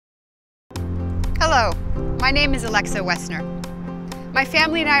Hello, my name is Alexa Wesner. My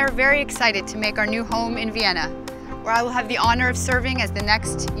family and I are very excited to make our new home in Vienna, where I will have the honor of serving as the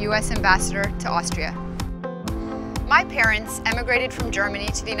next U.S. ambassador to Austria. My parents emigrated from Germany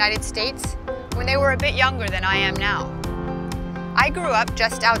to the United States when they were a bit younger than I am now. I grew up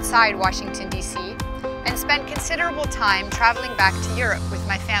just outside Washington, D.C. and spent considerable time traveling back to Europe with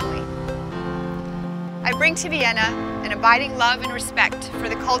my family. I bring to Vienna an abiding love and respect for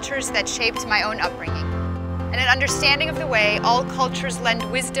the cultures that shaped my own upbringing, and an understanding of the way all cultures lend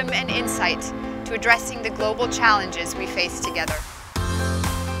wisdom and insight to addressing the global challenges we face together.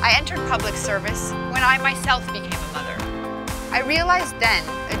 I entered public service when I myself became a mother. I realized then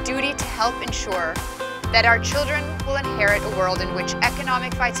a duty to help ensure that our children will inherit a world in which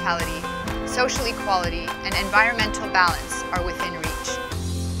economic vitality, social equality, and environmental balance are within reach.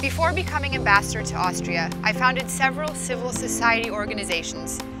 Before becoming ambassador to Austria, I founded several civil society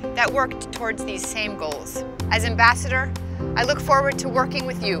organizations that worked towards these same goals. As ambassador, I look forward to working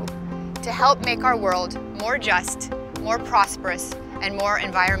with you to help make our world more just, more prosperous, and more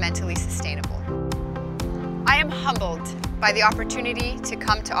environmentally sustainable. I am humbled by the opportunity to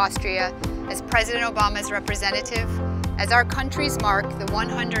come to Austria as President Obama's representative as our countries mark the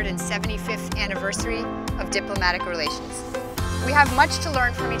 175th anniversary of diplomatic relations. We have much to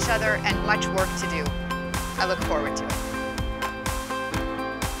learn from each other and much work to do. I look forward to it.